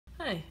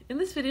Hi, in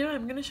this video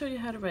I'm going to show you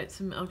how to write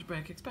some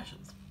algebraic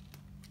expressions.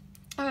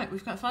 Alright,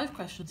 we've got 5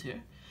 questions here.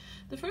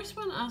 The first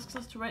one asks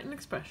us to write an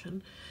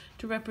expression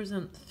to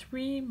represent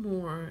 3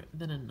 more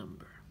than a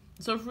number.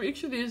 So for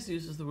each of these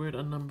uses the word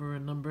a number,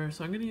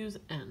 so I'm going to use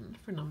n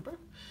for number.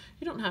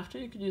 You don't have to,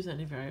 you could use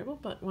any variable,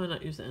 but why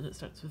not use n? It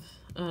starts with,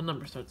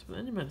 number starts with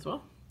n, you might as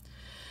well.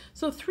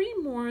 So 3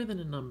 more than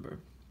a number.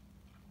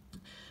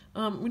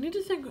 We need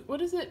to think,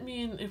 what does it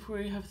mean if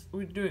we're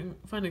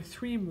finding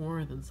 3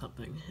 more than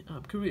something?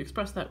 Could we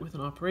express that with an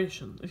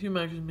operation? If you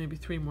imagine maybe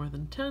 3 more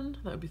than 10,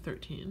 that would be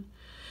 13.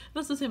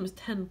 That's the same as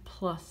 10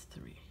 plus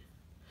 3.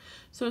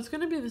 So it's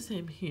going to be the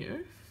same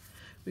here.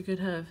 We could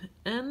have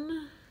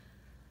n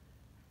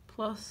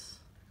plus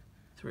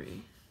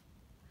 3.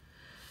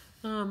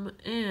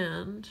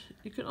 And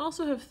you could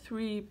also have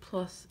 3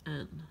 plus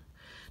n.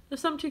 Now,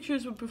 some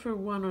teachers would prefer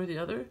one or the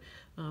other,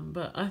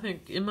 but I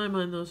think in my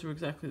mind those are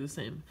exactly the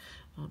same.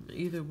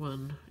 Either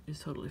one is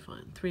totally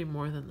fine. 3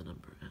 more than the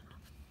number n.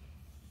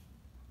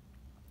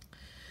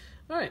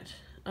 Alright,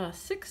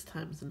 6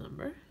 times a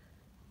number.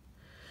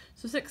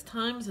 So 6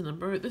 times a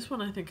number, this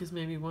one I think is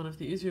maybe one of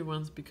the easier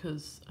ones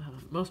because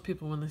most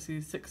people when they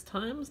see 6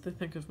 times they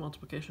think of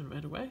multiplication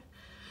right away.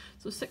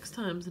 So 6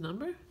 times a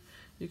number,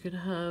 you could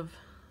have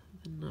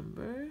the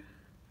number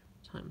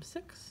times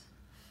 6.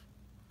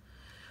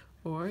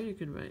 Or you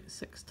could write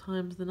 6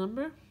 times the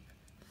number.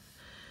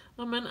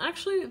 And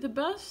actually the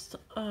best,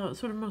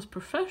 sort of most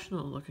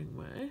professional looking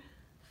way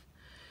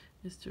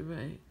is to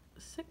write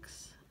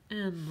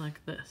 6n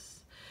like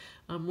this.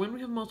 When we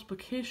have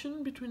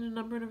multiplication between a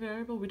number and a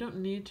variable, we don't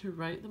need to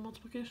write the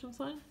multiplication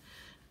sign.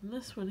 And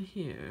this one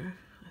here,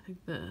 I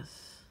think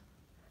this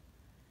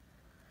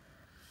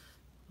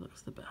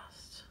looks the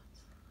best.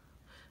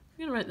 I'm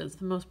going to write that's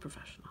the most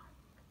professional.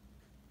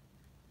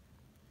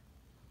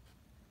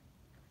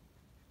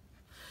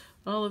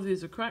 All of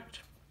these are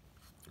correct,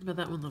 but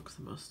that one looks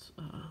the most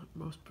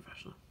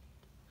professional.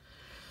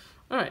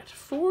 Alright,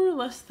 4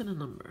 less than a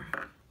number.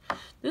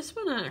 This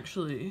one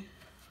actually,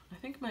 I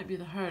think might be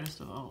the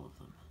hardest of all of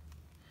them.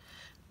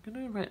 I'm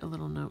going to write a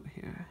little note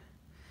here.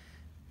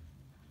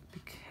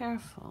 Be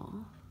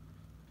careful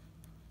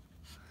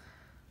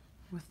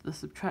with the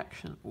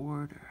subtraction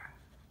order.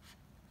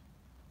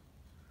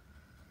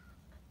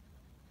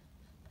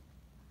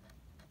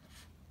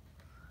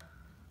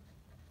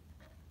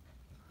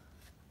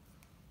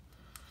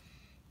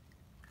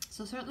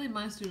 So certainly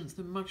my students,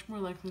 they're much more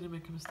likely to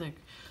make a mistake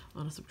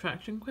on a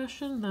subtraction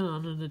question than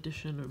on an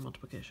addition or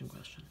multiplication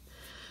question.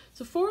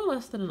 So 4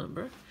 less than a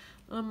number.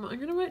 I'm going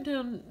to write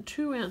down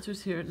 2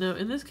 answers here. Now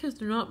in this case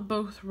they're not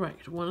both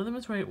right. One of them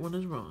is right, one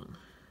is wrong.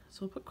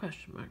 So we'll put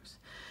question marks.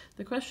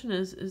 The question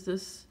is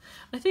this,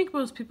 I think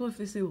most people if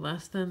they see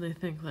less than, they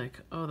think like,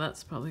 oh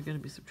that's probably going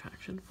to be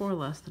subtraction. 4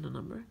 less than a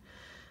number.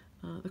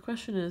 The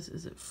question is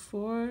it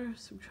 4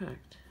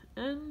 subtract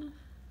n?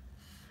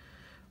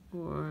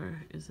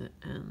 Or is it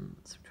n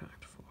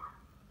subtract 4?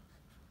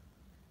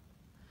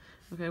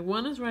 Okay,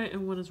 one is right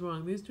and one is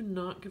wrong. These do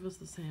not give us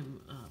the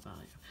same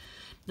value.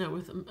 Now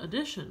with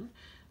addition,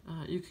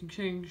 you can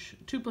change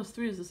 2 plus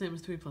 3 is the same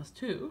as 3 plus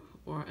 2,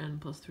 or n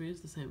plus 3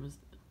 is the same as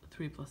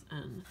 3 plus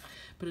n.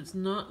 But it's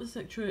not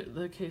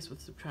the case with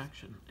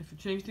subtraction. If you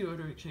change the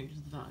order, it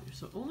changes the value.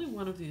 So only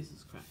one of these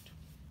is correct.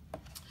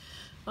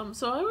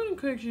 So I would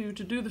encourage you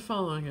to do the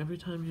following every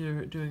time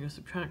you're doing a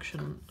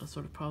subtraction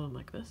sort of problem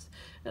like this,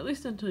 at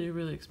least until you're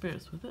really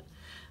experienced with it.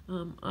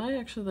 I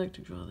actually like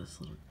to draw this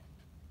little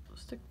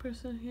stick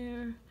person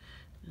here,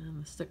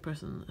 and the stick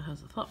person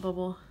has a thought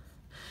bubble.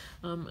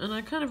 And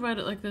I kind of write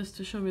it like this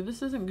to show me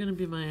this isn't going to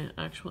be my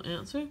actual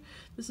answer,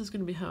 this is going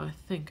to be how I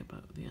think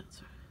about the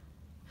answer.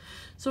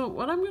 So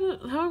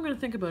how I'm going to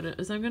think about it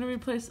is I'm going to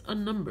replace a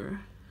number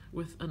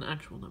with an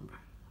actual number.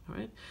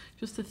 Alright,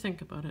 just to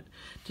think about it,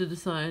 to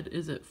decide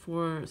is it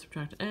 4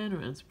 subtract n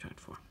or n subtract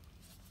 4.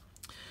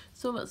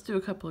 So let's do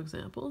a couple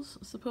examples.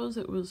 Suppose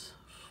it was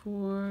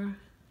 4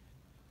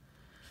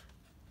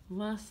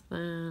 less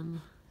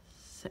than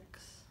 6.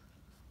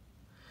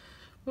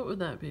 What would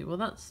that be? Well,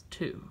 that's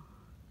 2.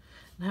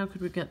 And how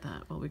could we get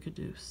that? Well, we could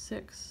do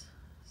 6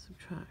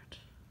 subtract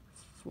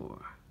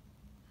 4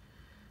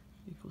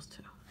 equals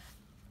 2.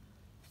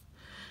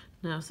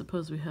 Now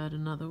suppose we had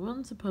another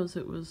one. Suppose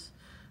it was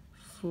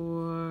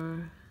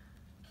 4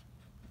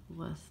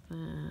 less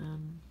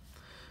than,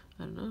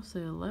 I don't know, say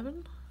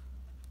 11.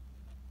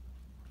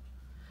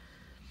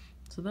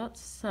 So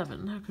that's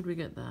 7. How could we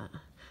get that?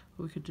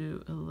 Well, we could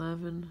do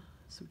 11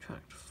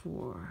 subtract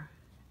 4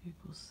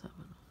 equals 7.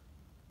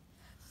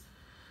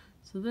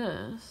 So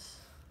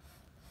this,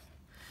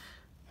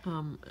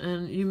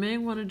 and you may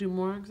want to do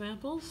more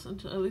examples,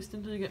 at least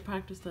until you get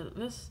practiced at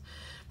this.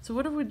 So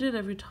what if we did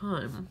every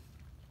time?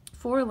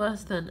 4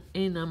 less than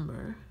a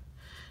number.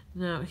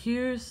 Now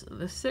here's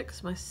the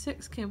 6, my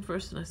 6 came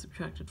first and I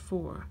subtracted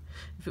 4.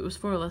 If it was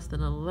 4 less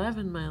than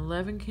 11, my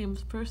 11 came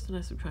first and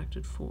I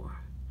subtracted 4.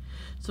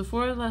 So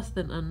 4 less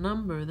than a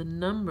number, the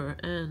number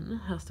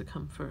n has to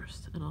come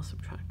first and I'll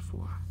subtract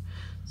 4.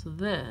 So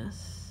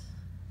this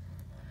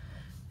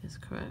is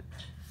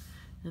correct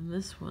and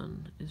this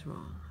one is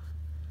wrong.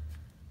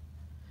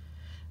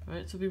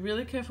 Right, so be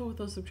really careful with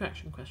those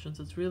subtraction questions.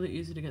 It's really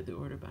easy to get the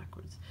order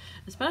backwards,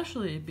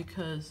 especially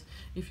because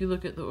if you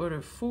look at the order,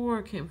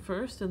 4 came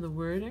first in the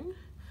wording,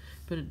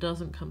 but it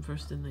doesn't come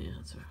first in the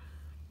answer.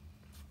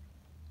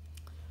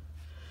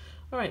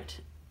 All right,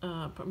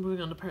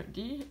 moving on to part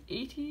D,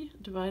 80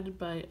 divided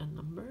by a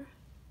number.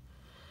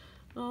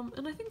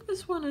 And I think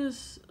this one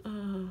is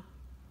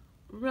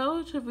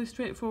relatively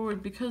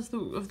straightforward because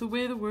of the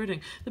way the wording.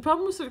 The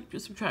problem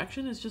with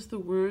subtraction is just the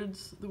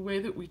words, the way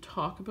that we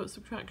talk about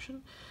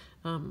subtraction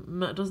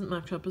doesn't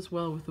match up as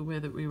well with the way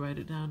that we write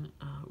it down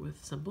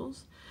with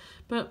symbols.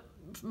 But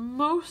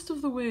most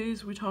of the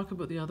ways we talk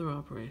about the other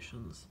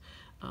operations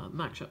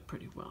match up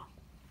pretty well.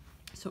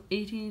 So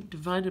 80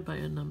 divided by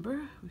a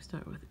number, we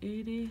start with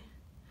 80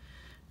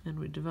 and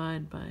we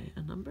divide by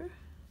a number.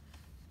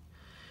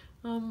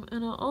 And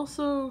I'll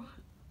also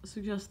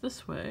suggest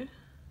this way.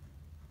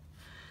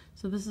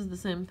 So this is the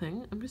same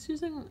thing. I'm just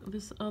using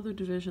this other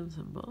division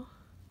symbol.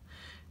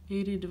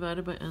 80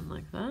 divided by n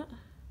like that.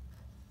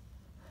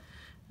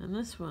 And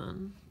this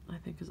one, I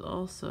think, is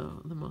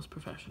also the most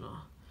professional.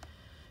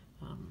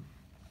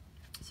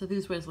 So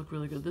these ways look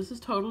really good. This is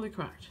totally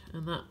correct,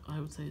 and that, I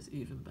would say, is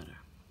even better.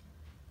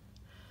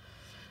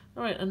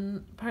 All right,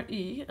 and part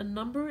E, a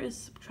number is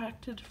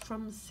subtracted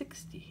from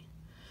 60.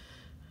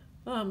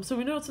 So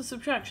we know it's a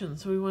subtraction,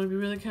 so we want to be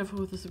really careful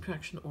with the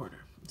subtraction order.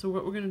 So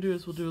what we're going to do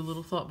is we'll do a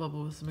little thought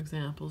bubble with some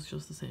examples,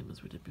 just the same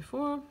as we did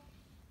before.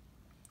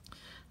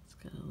 Let's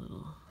get a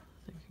little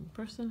thinking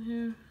person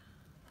here.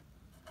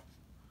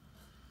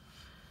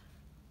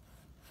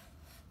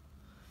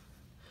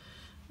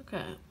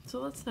 Okay,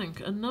 so let's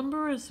think. A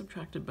number is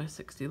subtracted by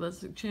 60.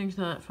 Let's change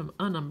that from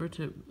a number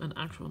to an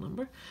actual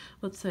number.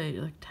 Let's say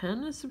like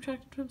 10 is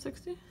subtracted from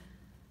 60.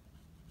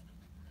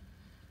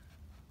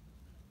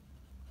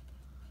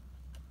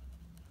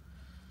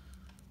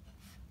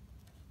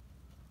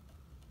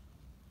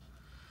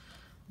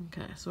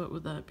 Okay, so what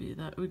would that be?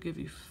 That would give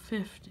you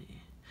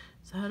 50.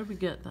 So how do we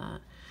get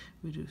that?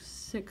 We do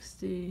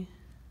 60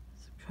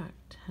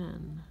 subtract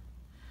 10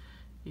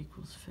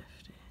 equals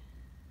 50.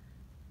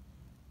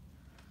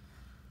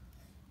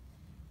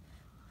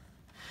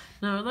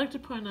 Now I'd like to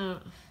point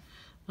out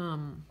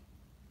my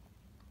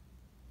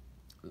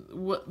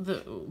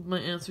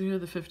answer here,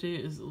 the 50,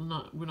 is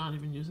not, we're not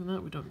even using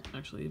that. We don't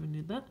actually even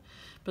need that.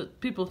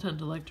 But people tend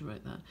to like to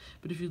write that.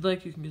 But if you'd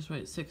like, you can just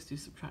write 60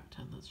 subtract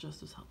 10. That's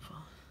just as helpful.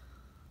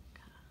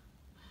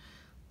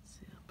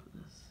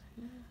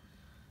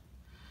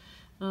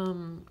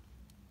 And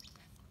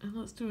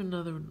let's do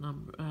another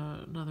number,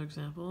 another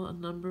example. A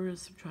number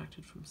is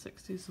subtracted from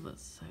 60, so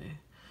let's say,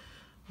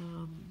 I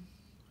don't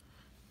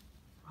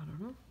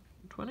know,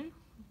 20,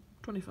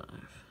 25.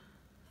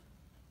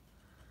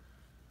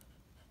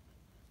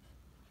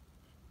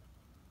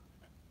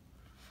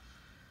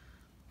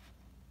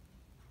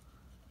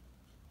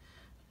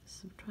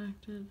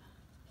 Subtracted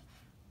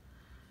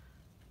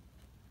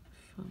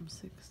from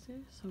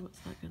 60, so what's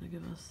that going to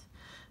give us?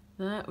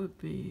 That would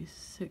be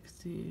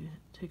 60,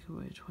 take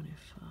away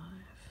 25.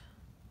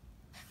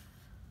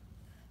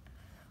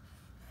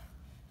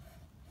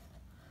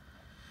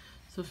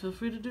 So feel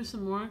free to do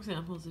some more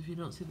examples if you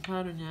don't see the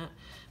pattern yet.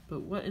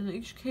 But what in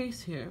each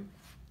case here,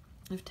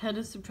 if 10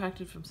 is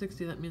subtracted from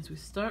 60, that means we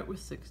start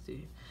with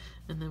 60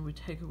 and then we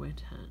take away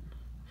 10.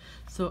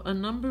 So a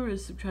number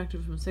is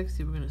subtracted from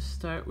 60, we're going to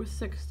start with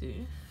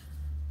 60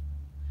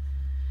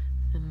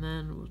 and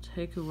then we'll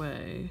take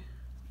away,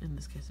 in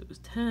this case it was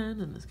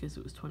 10, in this case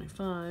it was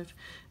 25,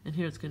 and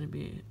here it's going to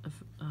be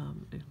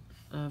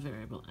a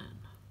variable n.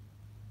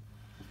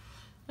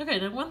 Okay,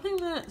 now one thing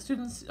that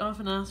students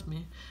often ask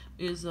me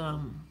is,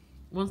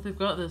 once they've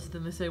got this,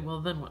 then they say, well,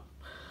 then what?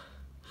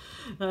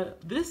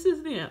 This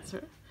is the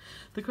answer.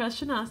 The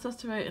question asked us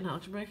to write an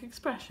algebraic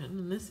expression,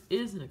 and this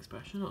is an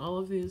expression. All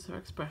of these are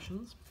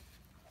expressions.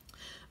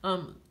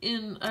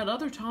 At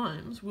other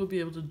times, we'll be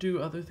able to do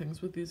other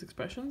things with these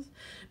expressions.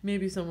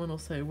 Maybe someone will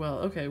say, well,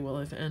 okay, well,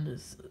 if n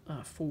is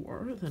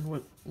 4, then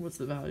what's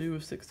the value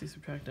of 60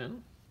 subtract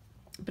n?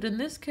 But in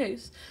this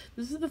case,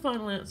 this is the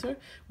final answer.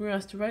 We're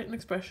asked to write an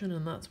expression,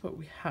 and that's what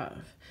we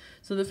have.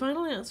 So the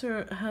final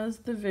answer has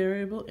the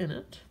variable in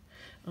it.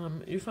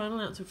 Your final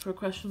answer for a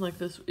question like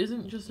this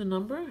isn't just a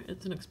number,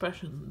 it's an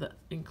expression that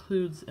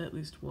includes at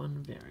least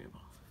one variable.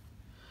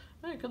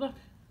 All right, good luck.